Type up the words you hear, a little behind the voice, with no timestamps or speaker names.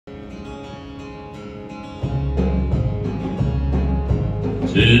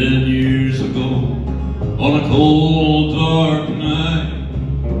10 years ago, on a cold, dark night,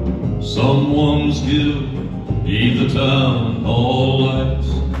 someone was killed beneath the town hall lights.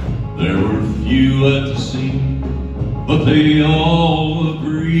 There were few at the scene, but they all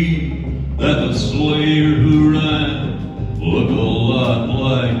agreed that the slayer who ran looked a lot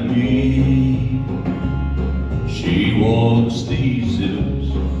like me. She walks these hills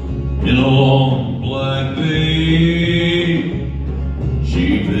in a long black veil.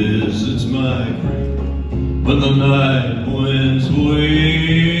 She visits my grave when the night winds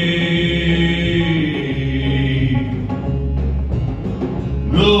wave.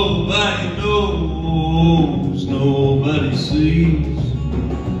 Nobody knows, nobody sees,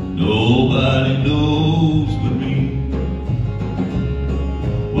 nobody knows but me.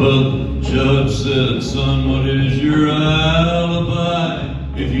 Well, the judge said, son, what is your alibi?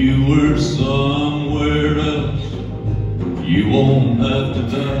 If you were somewhere else, you won't have to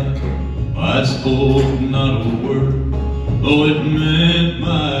die. I spoke not a word, though it meant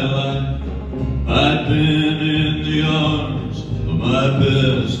my life. I'd been in the arms of my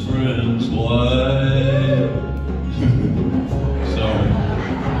best friend's wife. Sorry.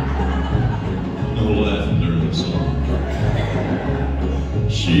 No laughing during the song.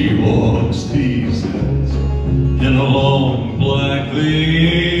 She walks these hills in a long black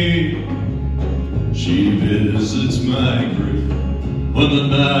veil. She visits my grave when the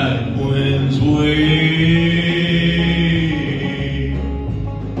night winds wave.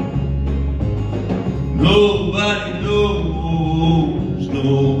 Nobody knows,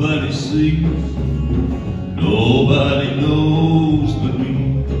 nobody sees, nobody knows but me.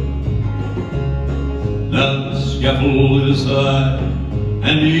 Now the scaffold is high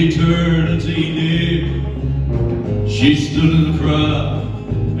and eternity near. She stood in the crowd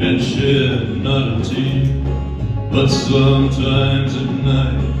and shed not a tear. But sometimes at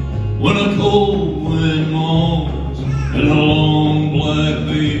night, when a cold wind moans in a long black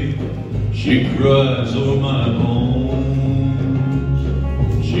veil, she cries over my bones.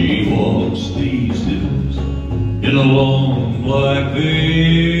 She walks these hills in a long black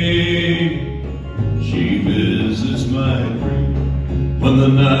veil.